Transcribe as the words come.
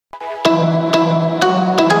I'm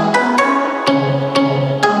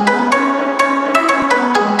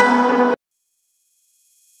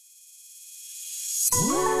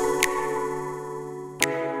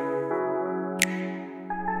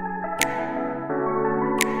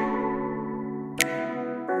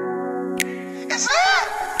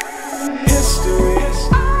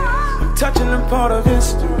touching a part of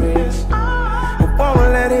history. I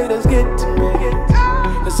won't let haters get to me,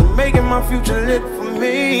 'cause I'm making my future lit for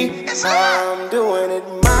me. I'm doing it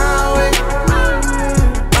my way,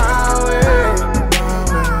 my way.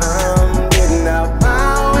 I'm getting out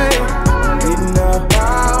my way, getting out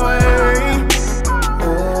my way.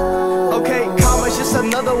 Oh. Okay, karma's just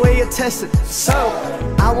another way of testing. So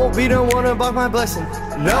I won't be the one about my blessing.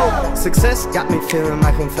 No, success got me feeling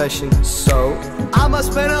my confession. So I'ma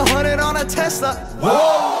spend 100 on a Tesla.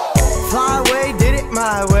 Whoa! Fly away, did it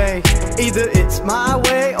my way. Either it's my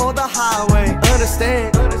way or the highway.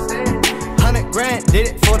 Understand? 100 grand, did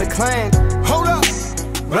it for the clan. Hold up!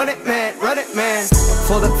 Run it man,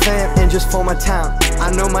 for the fam and just for my town.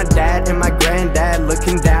 I know my dad and my granddad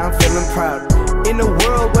looking down, feeling proud. In a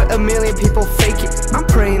world where a million people fake it, I'm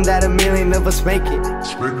praying that a million of us make it.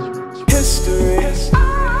 History,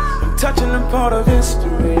 I'm touching a part of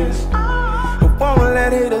history. I won't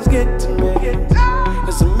let haters get to me,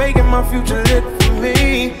 'cause I'm making my future lit for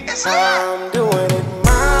me. I'm doing it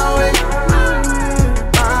my way,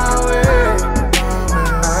 my way.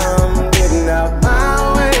 I'm getting out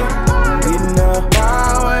my way, getting out my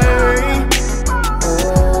way.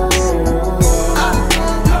 Oh.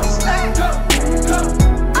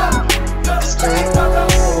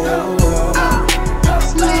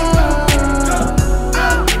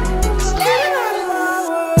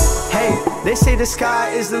 Hey, they say the sky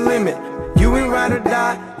is the limit. You ain't ride or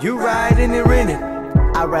die, you ride and you're in it.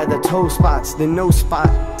 I'd rather toe spots than no spot.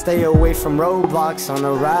 Stay away from roadblocks on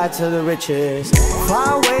a ride to the riches.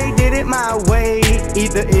 Fly away, did it my way.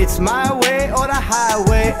 Either it's my way or the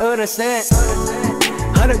highway. Understand?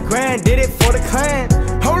 100 grand, did it for the clan.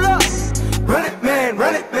 Hold up! Run it man,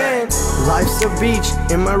 run it man. Life's a beach,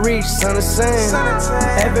 in my reach, son of sand.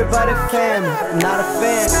 Everybody family, not a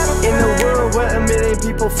fan. In a world where a million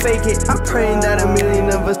people fake it, I'm praying that a million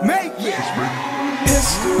of us make it.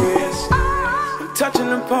 History, I'm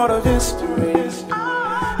touching a part of history. I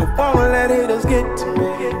won't let haters get to me,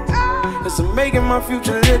 'cause I'm making my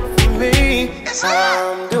future lit for me.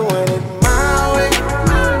 I'm doing it my way,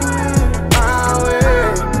 my way.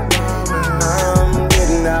 I'm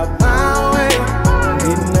getting out my way,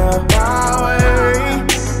 getting out my way.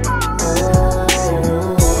 Oh.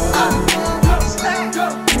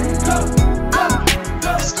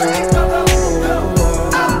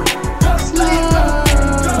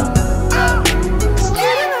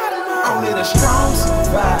 Only the strong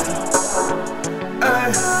survive.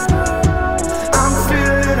 I'm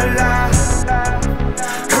feeling alive. I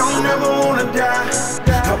don't ever wanna die.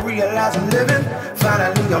 I realize I'm living.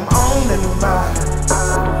 Finally I'm owning mine.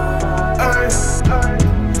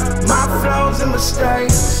 My flaws and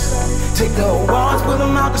mistakes, take the awards, put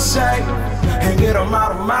them out the safe, and get them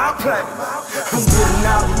out of my place. I'm getting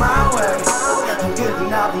out of my way, I'm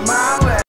getting out of my